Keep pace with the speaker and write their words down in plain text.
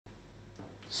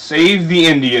Save the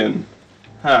Indian.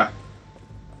 Huh.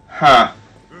 Huh.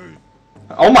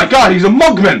 Oh my god, he's a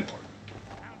mugman!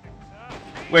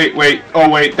 Wait, wait. Oh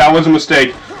wait, that was a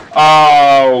mistake.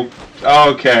 Oh,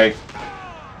 okay.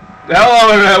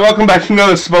 Hello Internet, welcome back to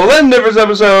another splendiferous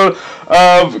episode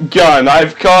of Gun.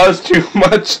 I've caused too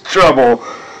much trouble.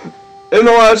 In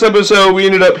the last episode, we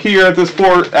ended up here at this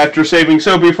fort after saving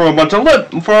Soapy from a bunch of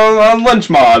lynch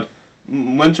mob.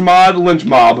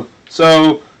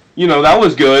 So, you know, that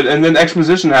was good, and then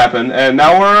exposition happened, and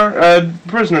now we're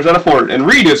prisoners at a fort, and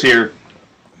Reed is here.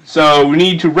 So, we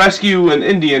need to rescue an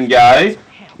Indian guy.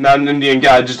 Not an Indian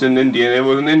guy, just an Indian. It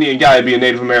was an Indian guy, it'd be a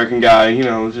Native American guy, you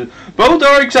know. Both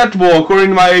are acceptable, according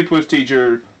to my APWIS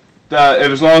teacher,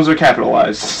 as long as they're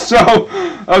capitalized. So,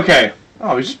 okay.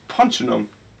 Oh, he's just punching them.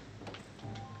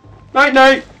 Night,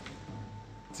 night.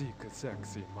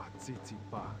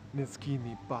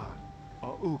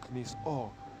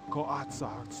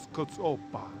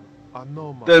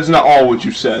 That's not all what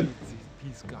you said.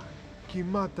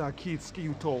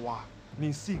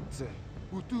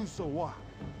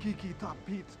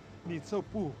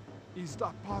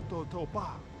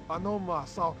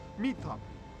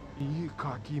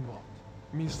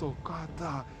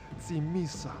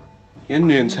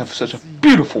 Indians have such a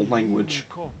beautiful language.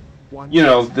 You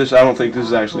know, this, I don't think this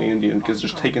is actually Indian, because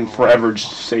it's taken forever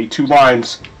just to say 2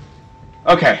 lines.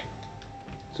 Okay.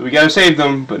 So we gotta save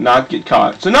them, but not get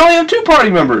caught. So now we have 2 party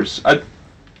members.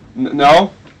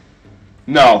 No?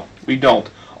 No, we don't.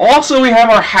 Also, we have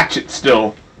our hatchet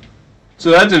still.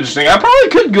 So that's interesting. I probably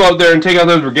could go up there and take out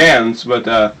those brigands,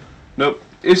 but, nope.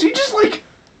 Is he just, like,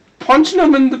 punching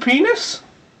them in the penis?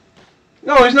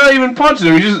 No, he's not even punching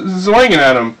him. He's just swinging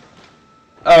at him.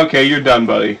 Okay, you're done,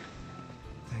 buddy.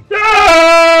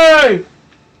 Yay!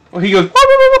 Well, he goes.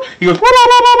 He goes.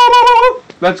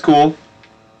 That's cool.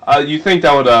 You think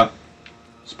that would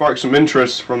spark some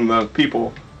interest from the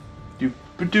people?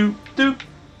 Do.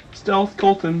 Stealth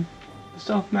Colton, the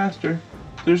stealth master.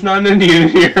 There's not an Indian in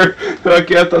here.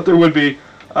 Okay, I thought there would be.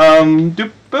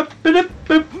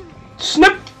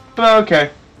 Snip. Okay.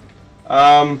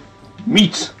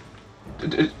 Meat.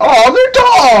 Oh, they're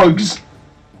dogs.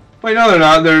 Wait, no, they're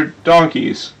not. They're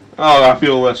donkeys. Oh, I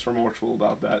feel less remorseful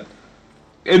about that.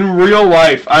 In real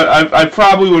life, I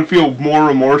probably would feel more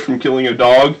remorse from killing a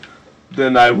dog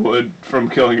than I would from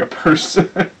killing a person.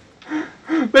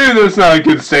 Maybe that's not a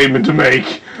good statement to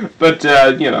make, but,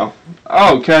 you know.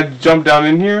 Oh, can I jump down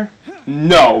in here?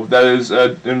 No, that is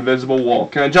an invisible wall.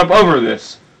 Can I jump over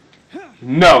this?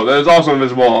 No, that is also an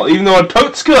invisible wall, even though a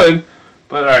totes could.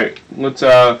 But, alright, let's,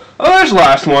 oh, there's the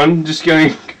last one, just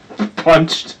getting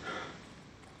punched.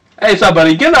 Hey, what's up,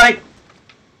 buddy? Good night.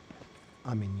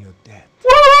 I'm in your debt.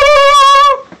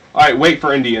 Alright, wait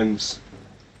for Indians.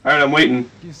 Alright, I'm waiting.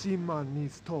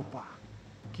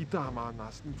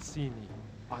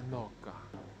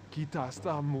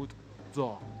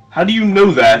 How do you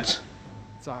know that?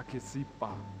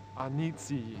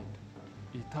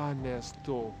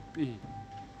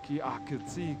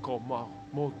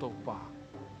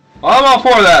 I'm all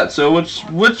for that, so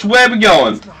which way are we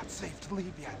going? It's not safe to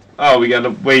leave yet. Oh, we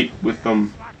gotta wait with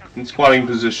them in squatting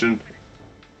position.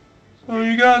 So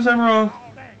you guys ever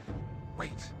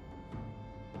Wait.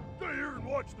 Stay here and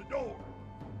watch the door.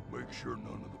 Make sure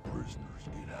none of the prisoners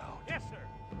get out. Yes, sir.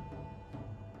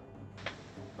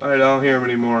 Alright, I don't hear him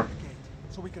anymore.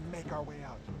 So we can make our way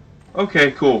out.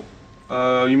 Okay, cool.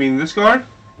 You mean this guard?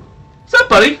 What's up,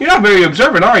 buddy? You're not very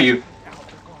observant, are you?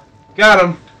 Got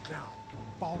him. Now,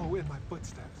 follow in my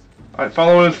footsteps. Alright,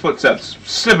 follow in his footsteps.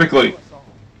 Specifically.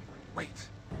 Wait.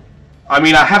 I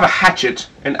mean, I have a hatchet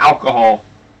and alcohol.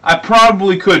 I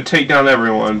probably could take down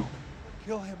everyone.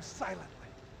 Kill him silently.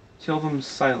 Kill them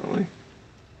silently.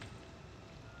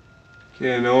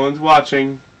 Okay, no one's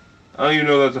watching. I don't even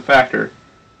know that's a factor.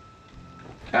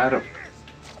 Got him.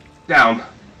 Down.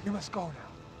 You must go now.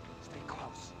 Stay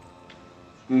close.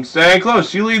 I'm staying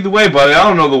close. You lead the way, buddy. I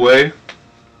don't know the way.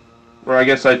 Or I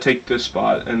guess I take this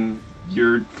spot, and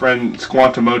your friend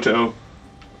Squantamoto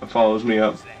follows me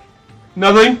up.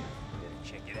 Nothing?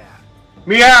 Check it out.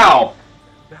 Meow!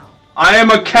 Now, I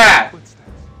am a cat!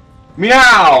 footsteps.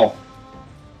 Meow!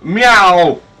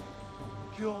 Meow!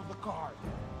 Kill the guard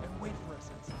and wait for us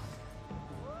inside.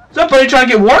 What's up, buddy? Trying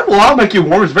to get warm? Well, I'll make you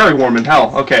warm. It's very warm in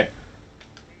hell. Okay.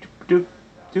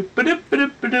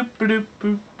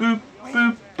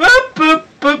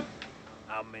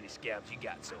 How many scabs you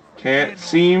got so far? Can't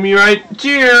see me right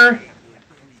here.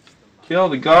 Kill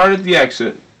the guard at the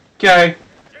exit. Okay.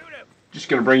 Just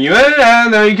gonna bring you in,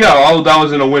 and there you go. Oh, that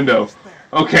was in a window.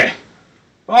 Okay.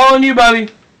 Following you, buddy.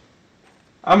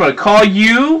 I'm gonna call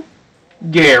you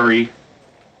Gary.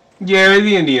 Gary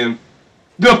the Indian.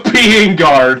 The peeing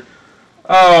guard.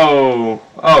 Oh.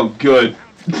 Oh, good.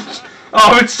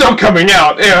 Oh, it's still coming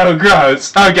out. Ew,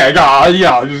 gross. Okay,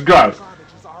 yeah, just gross.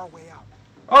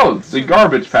 Oh, it's the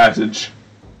garbage passage.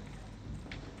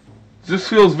 This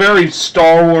feels very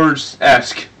Star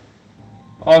Wars-esque.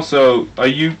 Also,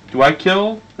 do I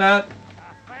kill that?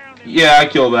 Yeah, I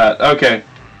killed that. Okay.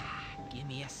 Give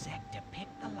me a sec to pick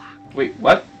the lock. Wait,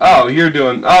 what? Oh, you're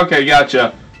doing. Okay,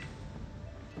 gotcha.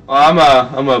 Well, I'm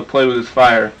gonna play with this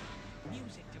fire.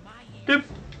 Music to my Doop.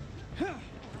 ears.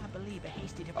 I believe a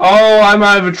hasty Oh, I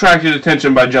might have attracted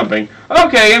attention by jumping.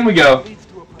 Okay, in we go. Leads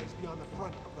to a place beyond the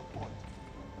front of the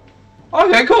fort.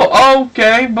 Okay, cool.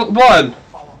 Okay, blood.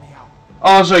 Follow me out.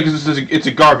 Oh, sorry, because it's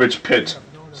a garbage pit.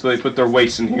 So they put their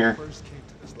waste in here. First came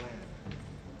to this land.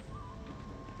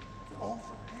 Over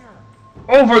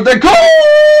here. Over the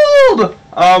gold!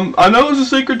 I know it's a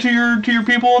secret to your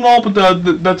people and all,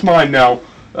 but that's mine now.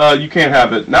 You can't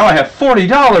have it. Now I have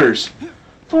 $40.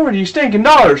 40 stinking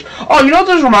dollars. Oh, you know what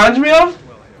this reminds me of?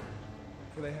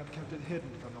 For they have kept it hidden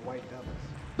from the white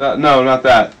devils. No, not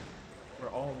that. We're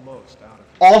almost out of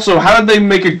here. Also, how did they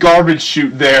make a garbage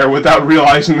chute there without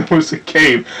realizing there was a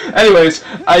cave? Anyways,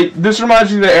 this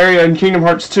reminds me of the area in Kingdom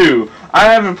Hearts 2. I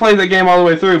haven't played that game all the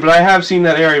way through, but I have seen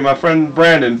that area. My friend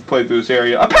Brandon played through this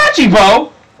area. Apache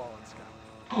bow! Fallen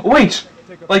scout. Wait,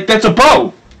 like that's a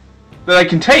bow that I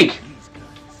can take.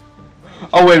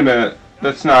 Oh, wait a minute.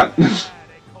 That's not. Well,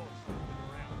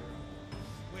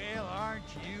 aren't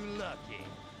you lucky?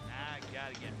 I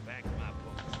gotta get back to my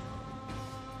post.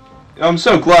 I'm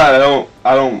so glad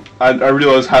I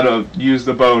realize how to use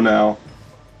the bow now.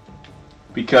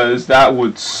 Because that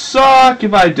would suck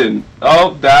if I didn't.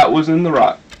 Oh, that was in the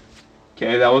rock.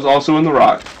 Okay, that was also in the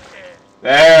rock.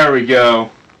 There we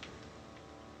go.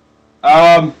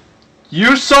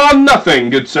 You saw nothing,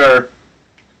 good sir.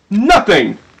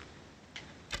 Nothing.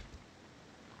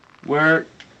 Where?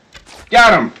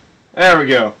 Got him. There we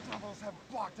go. Devils have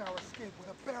blocked our escape with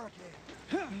a barricade.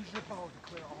 Use your bow to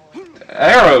clear all.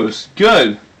 Arrows.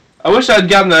 Good. I wish I'd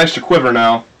gotten an extra quiver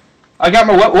now. I got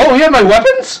my whoa, you have my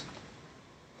weapons?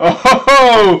 Oh, ho,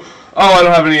 ho. Oh, I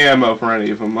don't have any ammo for any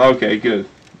of them. Okay, good.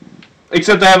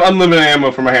 Except I have unlimited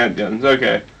ammo for my handguns.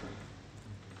 Okay.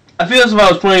 I feel as if I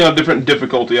was playing on a different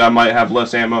difficulty, I might have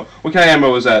less ammo. What kind of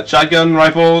ammo was that? Shotgun,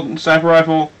 rifle, sniper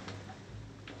rifle?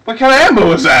 What kind of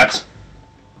ammo is that?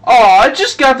 Oh, I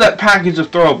just got that package of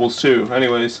throwables too.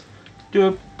 Anyways.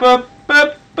 Got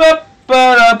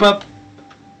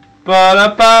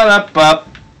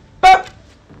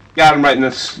him right in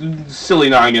this silly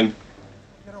noggin.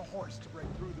 Get a horse to break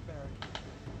through the barricade.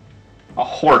 A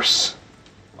horse.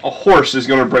 A horse is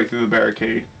gonna break through the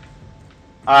barricade.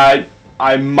 I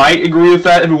might agree with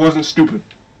that if it wasn't stupid.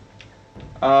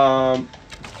 Alright,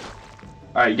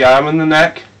 got him in the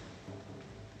neck.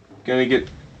 Gonna get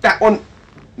that one.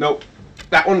 Nope.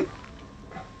 That one.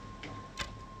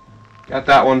 Got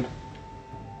that one.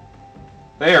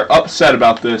 They are upset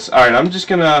about this. Alright, I'm just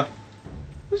gonna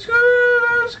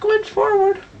squinch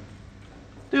forward.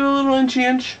 Do a little inchy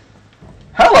inch.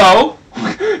 Hello!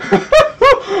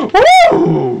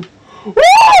 Woo!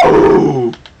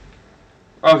 Woo!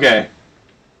 Okay.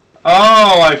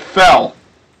 Oh, I fell.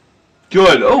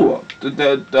 Good. Oh,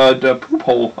 the poop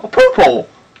hole. A poop hole.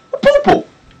 A poop hole.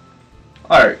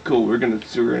 All right, cool. We're gonna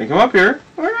come up here.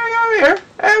 We're gonna go over here,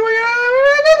 and we're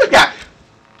gonna do this guy.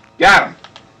 Got him.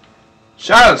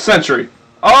 Shot of the century.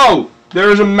 Oh,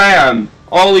 there's a man.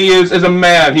 All he is a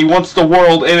man. He wants the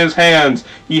world in his hands.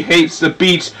 He hates the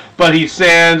beach, but he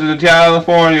stands in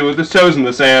California with his toes in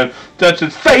the sand. Touch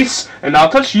his face, and I'll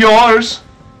touch yours.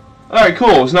 Alright,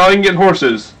 cool. So now we can get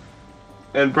horses.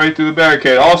 And break through the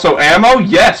barricade. Also, ammo?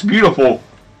 Yes, beautiful.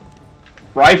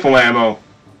 Rifle ammo.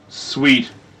 Sweet.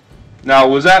 Now,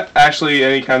 was that actually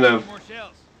any kind of... More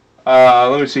shells.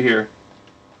 let me see here.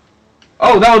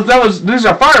 Oh, these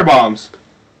are fire bombs.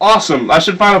 Awesome. I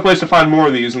should find a place to find more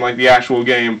of these in, like, the actual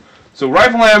game. So,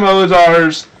 rifle ammo is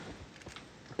ours.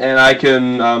 And I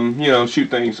can, you know, shoot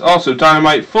things. Also,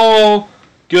 dynamite full.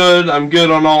 Good. I'm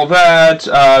good on all that.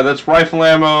 That's rifle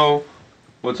ammo.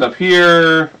 What's up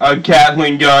here? A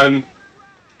Gatling gun.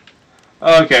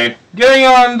 Okay. Getting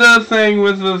on the thing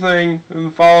with the thing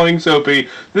and following Soapy.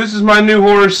 This is my new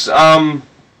horse. What's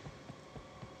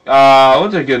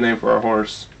a good name for our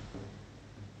horse?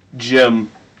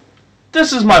 Jim.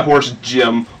 This is my horse,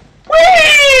 Jim.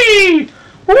 Whee!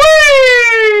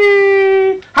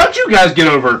 Whee! How'd you guys get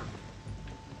over?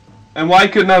 And why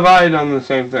couldn't have I done the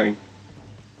same thing?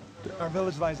 Our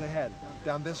village lies ahead,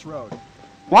 down this road.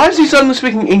 Why is he suddenly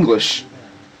speaking English?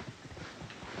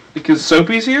 Because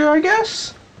Soapy's here, I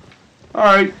guess?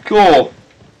 Alright, cool.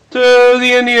 To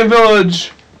the Indian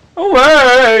village.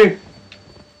 Away!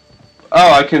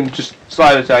 Oh, I can just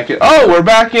slide attack it. Oh, we're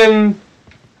back in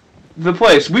the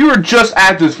place. We were just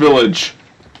at this village.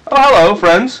 Oh, hello,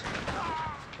 friends.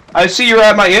 I see you're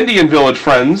at my Indian village,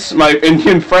 friends. My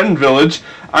Indian friend village.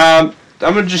 I'm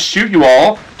gonna just shoot you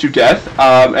all to death.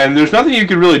 And there's nothing you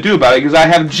can really do about it because I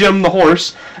have Jim the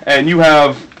horse, and you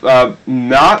have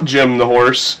not Jim the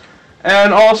horse,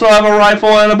 and also have a rifle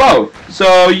and a bow.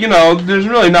 So, you know, there's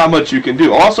really not much you can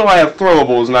do. Also, I have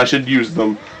throwables, and I should use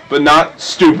them. But not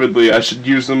stupidly. I should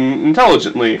use them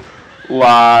intelligently.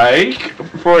 Like,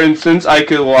 for instance, I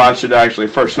should actually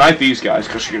first snipe these guys,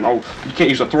 because, you know, you can't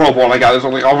use a throwable, and I got this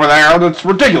only over there. That's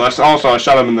ridiculous. Also, I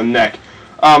shot him in the neck.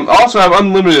 Also, I have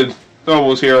unlimited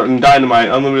throwables here, and dynamite.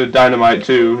 Unlimited dynamite,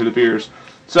 too, it appears.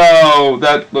 So,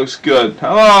 that looks good.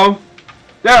 Hello?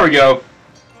 There we go.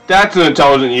 That's an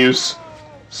intelligent use.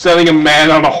 Setting a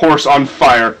man on a horse on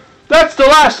fire. That's The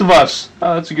Last of Us.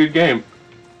 Oh, that's a good game.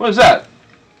 What is that?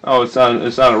 Oh, it's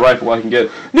not a rifle I can get.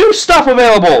 New stuff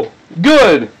available!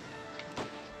 Good!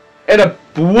 And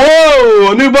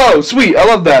whoa! A new bow! Sweet, I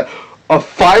love that. A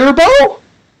fire bow?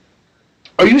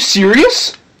 Are you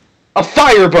serious? A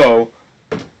fire bow!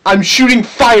 I'm shooting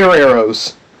fire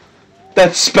arrows.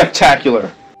 That's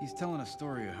spectacular. He's telling a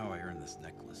story of how I earned this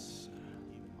necklace.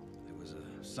 It was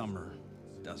a summer,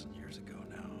 a dozen years ago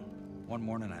now. One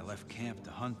morning I left camp to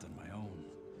hunt on my own.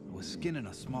 I was skinning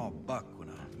a small buck when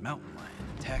a mountain lion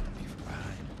attacked me from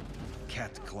behind.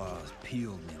 Cat's claws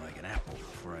peeled me like an apple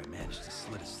before I managed to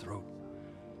slit his throat.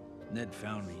 Ned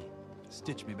found me,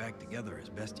 stitched me back together as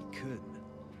best he could.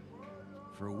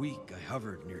 For a week I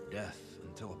hovered near death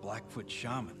until a Blackfoot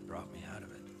shaman brought me out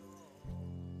of it.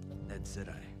 Ned said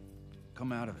I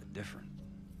come out of it different.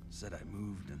 Said I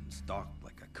moved and stalked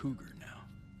like a cougar now.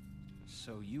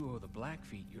 So you owe the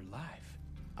Blackfeet your life.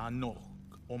 Anok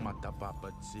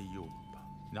omatapapatsiyumpa,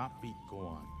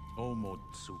 napikoan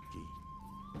omotsuki.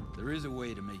 There is a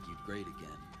way to make you great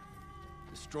again.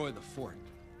 Destroy the fort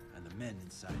and the men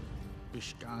inside it.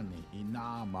 Ishkani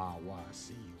inama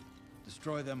wasiyu.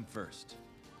 Destroy them first,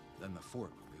 then the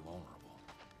fort will be vulnerable.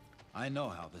 I know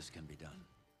how this can be done.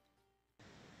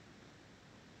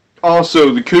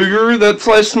 Also, the cougar that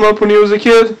sliced him up when he was a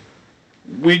kid,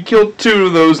 we killed 2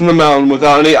 of those in the mountain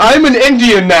without any. I'm an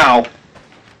Indian now!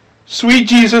 Sweet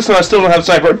Jesus, and I still don't have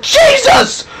sniper.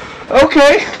 Jesus!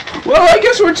 Okay, well, I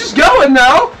guess we're just going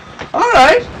now.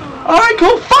 Alright,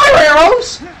 cool. Fire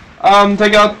arrows!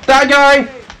 Take out that guy.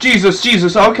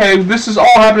 Jesus, okay, this is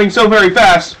all happening so very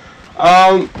fast.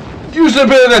 Use a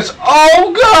bit of this.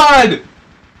 Oh, God!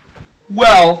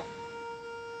 Well,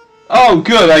 oh,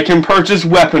 good, I can purchase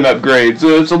weapon upgrades.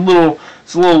 It's a little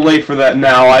late for that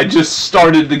now. I just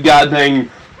started the goddamn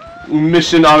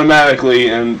mission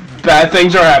automatically, and bad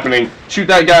things are happening. Shoot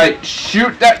that guy.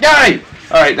 Shoot that guy!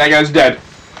 Alright, that guy's dead.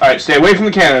 Alright, stay away from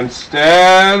the cannons.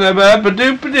 Find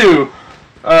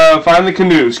the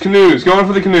canoes. Going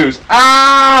for the canoes.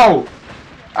 Ow!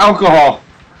 Alcohol.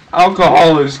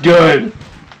 Alcohol is good.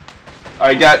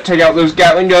 Alright, take out those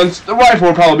Gatling guns. The rifle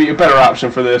will probably be a better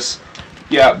option for this.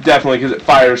 Yeah, definitely, because it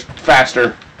fires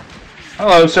faster.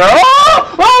 Hello, sir.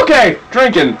 Oh! Okay!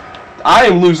 Drinking. I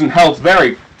am losing health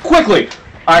very quickly.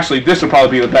 Actually, this would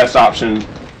probably be the best option.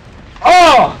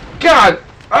 Oh! God!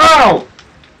 Oh!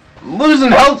 I'm losing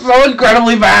health so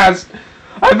incredibly fast.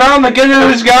 I found the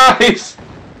canoes, guys!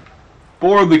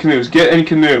 Board the canoes. Get in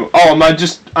canoe. Oh,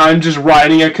 I'm just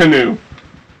riding a canoe.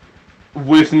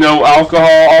 With no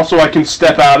alcohol. Also, I can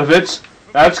step out of it.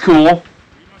 That's cool.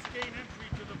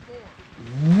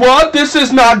 What? This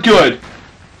is not good.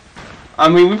 I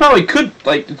mean, we probably could,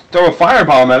 like, throw a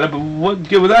firebomb at it, but what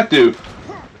good would that do?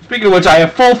 Speaking of which, I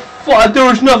have full... There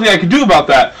was nothing I could do about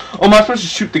that. Oh, am I supposed to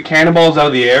shoot the cannonballs out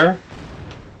of the air?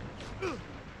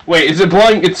 Wait, is it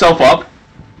blowing itself up?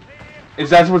 Is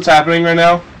that what's happening right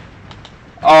now?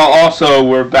 Also,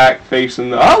 we're back facing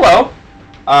the... Hello!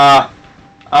 I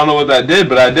don't know what that did,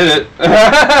 but I did it.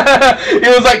 It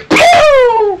was like,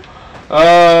 pew!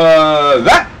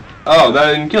 That... Oh,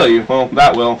 that didn't kill you. Well,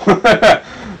 that will.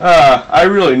 I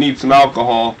really need some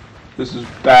alcohol. This is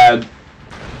bad.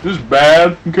 This is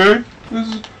bad, okay? This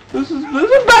is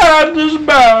bad. This is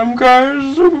bad, okay? This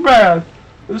is super bad.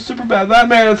 This is super bad. That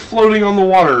man is floating on the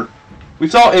water. We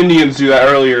saw Indians do that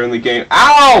earlier in the game.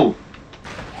 Ow!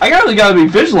 I really gotta be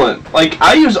vigilant. Like,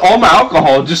 I use all my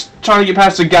alcohol just trying to get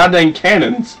past the goddamn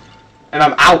cannons. And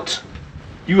I'm out.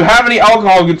 You have any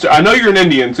alcohol? I know you're an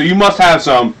Indian, so you must have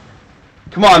some.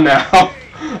 Come on now.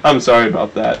 I'm sorry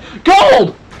about that.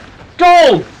 Gold!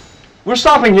 Gold! We're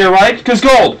stopping here, right? Because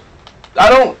gold.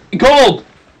 Gold!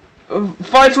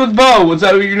 Fights with bow. What's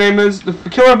that what your name is? The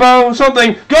killer bow?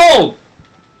 Something. Gold!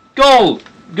 Gold!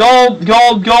 Gold,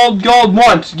 gold, gold, gold.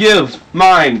 Want, give,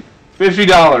 mine.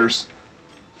 $50.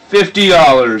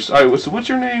 $50. Alright, so what's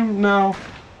your name now?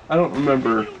 I don't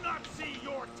remember. Do not see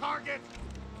your target.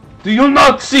 Do you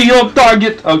not see your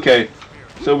target? Okay.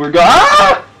 So we're going.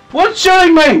 Ah! What's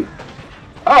shooting me?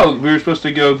 Oh, we were supposed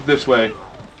to go this way.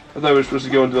 I thought we were supposed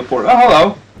to go into the fort. Oh,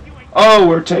 hello. Oh,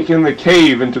 we're taking the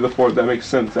cave into the fort. That makes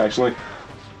sense, actually.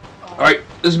 Alright,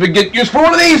 this is a big use for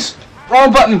one of these!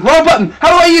 Wrong button, wrong button! How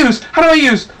do I use? How do I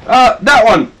use? That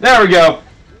one. There we go.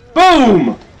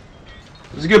 Boom!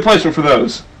 It's a good placement for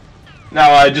those.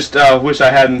 Now, I just wish I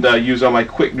hadn't used all my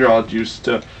quick draw juice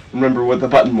to remember what the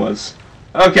button was.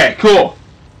 Okay, cool.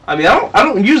 I mean, I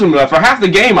don't use them enough. For half the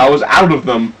game, I was out of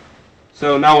them.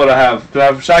 So now what do I have? Do I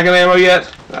have shotgun ammo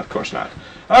yet? No, of course not.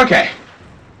 Okay.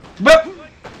 But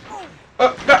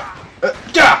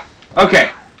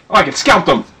okay. Oh, I can scout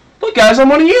them. Look, guys, I'm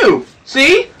one of you.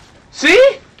 See?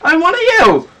 See? I'm one of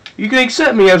you. You can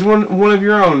accept me as one of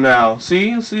your own now.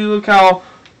 See? See? Look how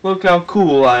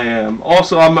cool I am.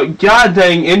 Also, I'm a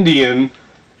goddamn Indian,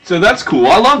 so that's cool.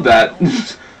 I love that.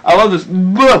 I love this.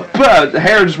 The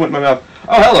hair just went in my mouth.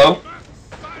 Oh, hello.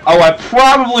 Oh, I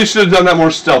probably should have done that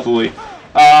more stealthily.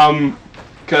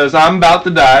 Because I'm about to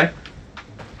die.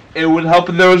 It would help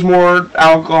if there was more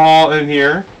alcohol in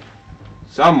here.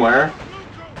 Somewhere.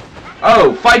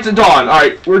 Oh, fights at dawn.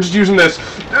 Alright, we're just using this.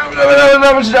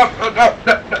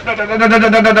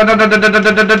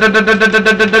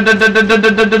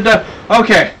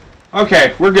 Okay.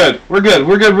 Okay, we're good. We're good.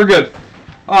 We're good. We're good.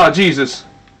 Oh, Jesus.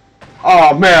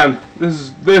 Oh, man.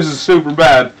 This is super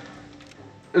bad.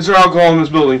 Is there alcohol in this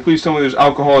building? Please tell me there's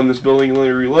alcohol in this building. Let me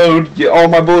reload. Get all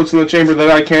my bullets in the chamber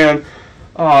that I can.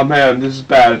 Oh, man. This is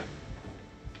bad.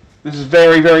 This is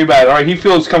very, very bad. Alright, he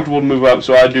feels comfortable to move up,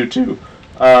 so I do too.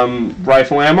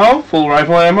 Rifle ammo. Full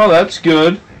rifle ammo. That's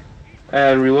good.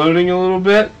 And reloading a little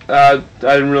bit. I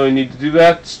didn't really need to do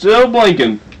that. Still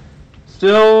blinking.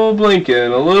 Still blinking.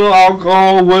 A little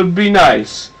alcohol would be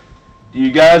nice. Do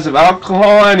you guys have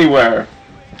alcohol anywhere?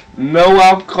 No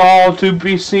alcohol to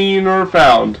be seen or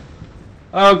found.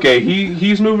 Okay,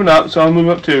 he's moving up, so I'll move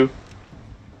up too.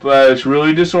 But it's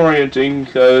really disorienting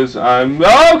because I'm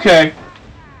okay.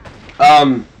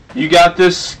 You got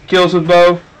this, kills with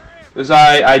bow? Because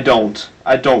I don't.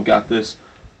 I don't got this.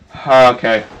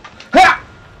 Okay. Ha!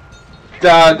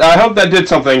 I hope that did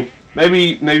something.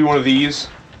 Maybe one of these.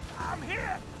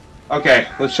 Okay,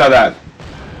 let's try that.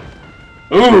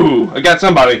 Ooh, I got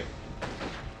somebody.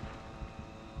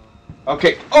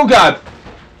 Okay. Oh God.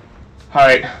 All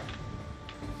right.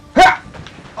 Ha!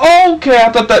 Okay, I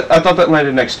thought that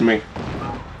landed next to me.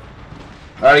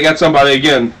 All right, I got somebody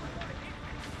again.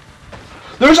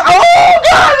 There's oh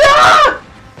God! Ah!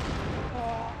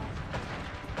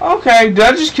 Okay, did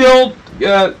I just kill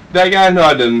that guy? No,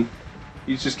 I didn't.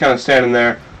 He's just kind of standing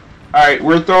there. All right,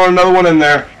 we're throwing another one in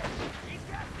there.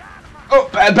 Oh,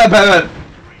 bad.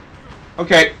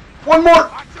 Okay, one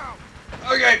more.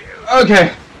 Okay.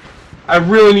 I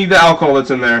really need the alcohol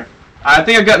that's in there. I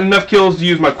think I've gotten enough kills to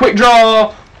use my quick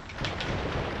draw.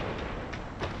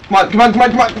 Come on.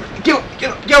 Kill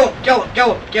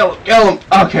him.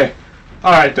 Okay.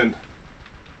 Alright then.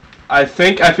 I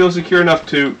think I feel secure enough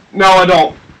to... No, I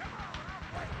don't.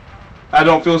 I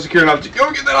don't feel secure enough to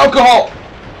go get that alcohol.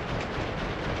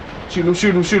 Shoot him,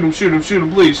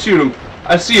 please, shoot him.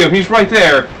 I see him, he's right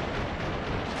there.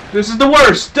 This is the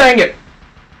worst, dang it.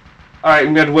 Alright,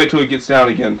 I'm going to wait till he gets down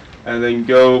again. And then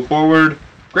go forward,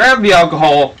 grab the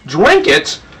alcohol, drink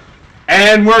it,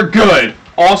 and we're good.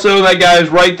 Also, that guy's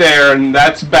right there, and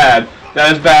that's bad.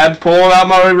 That is bad. Pulling out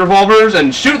my revolvers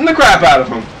and shooting the crap out of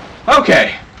him.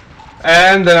 Okay.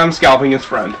 And then I'm scalping his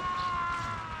friend.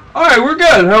 Alright, we're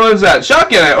good. How is that?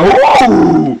 Shotgun.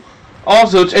 Ooh!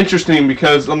 Also, it's interesting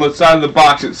because on the side of the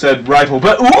box it said rifle,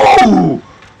 but ooh!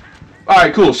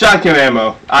 Alright, cool. Shotgun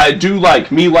ammo. I do like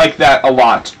that a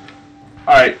lot.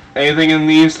 Alright, anything in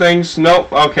these things?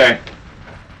 Nope. Okay.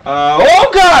 Oh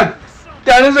God!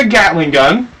 That is a Gatling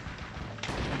gun.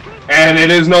 And it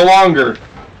is no longer.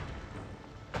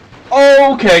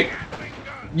 Okay.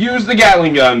 Use the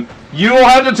Gatling gun. You don't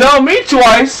have to tell me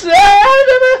twice. Who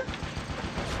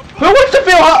wants to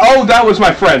feel hot? Oh, that was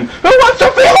my friend. Who wants to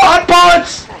feel hot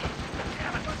bullets?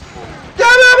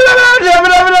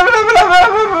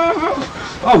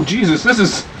 Oh Jesus, this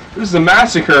is a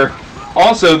massacre.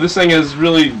 Also, this thing is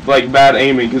really like bad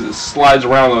aiming because it slides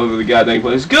around over the goddamn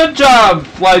place. Good job,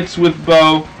 flights with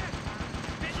bow.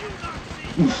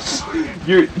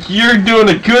 You're doing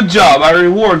a good job. I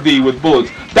reward thee with bullets.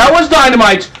 That was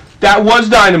dynamite. That was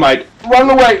dynamite. Run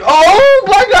away. Oh,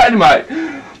 like dynamite.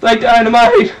 Like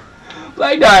dynamite.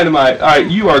 like dynamite.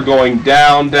 Alright, you are going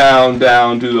down, down,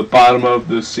 down to the bottom of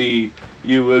the sea.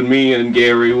 You and me and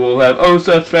Gary will have oh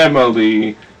such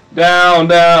family. Down,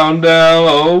 down, down,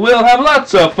 oh we'll have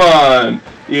lots of fun.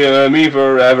 You and me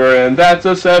forever, and that's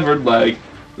a severed leg.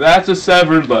 That's a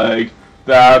severed leg.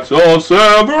 That's a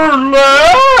severed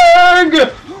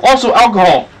leg. Also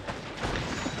alcohol.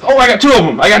 Oh, I got 2 of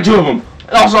them. I got 2 of them.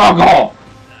 And also alcohol.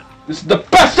 This is the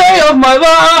best day of my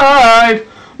life.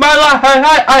 My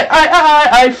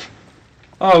life.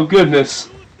 Oh goodness.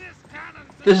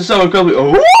 This is so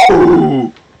incredible.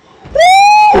 Oh.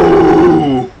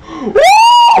 Ooh.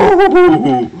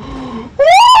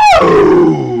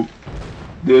 Ooh.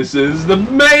 This is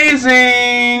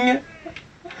amazing.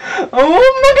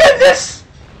 Oh my goodness.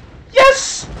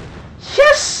 Yes.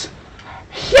 Yes.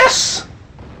 Yes.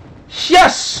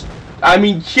 Yes. I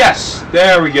mean yes.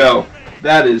 There we go.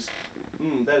 That is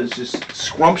just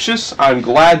scrumptious. I'm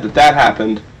glad that that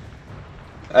happened.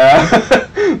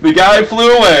 The guy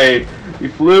flew away. He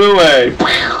flew away.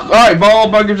 Alright, ball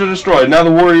bunkers are destroyed. Now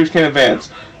the warriors can advance.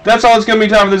 That's all it's going to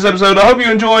be time for this episode. I hope you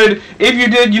enjoyed. If you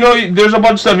did, you know, there's a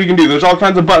bunch of stuff you can do. There's all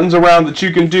kinds of buttons around that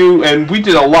you can do, and we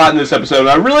did a lot in this episode.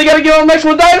 I really got to get on the next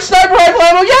one. Die sniper rifle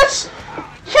ammo. Yes!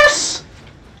 Yes!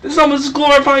 This is almost as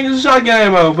glorifying as shotgun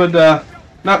ammo, but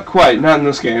not quite. Not in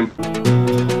this game.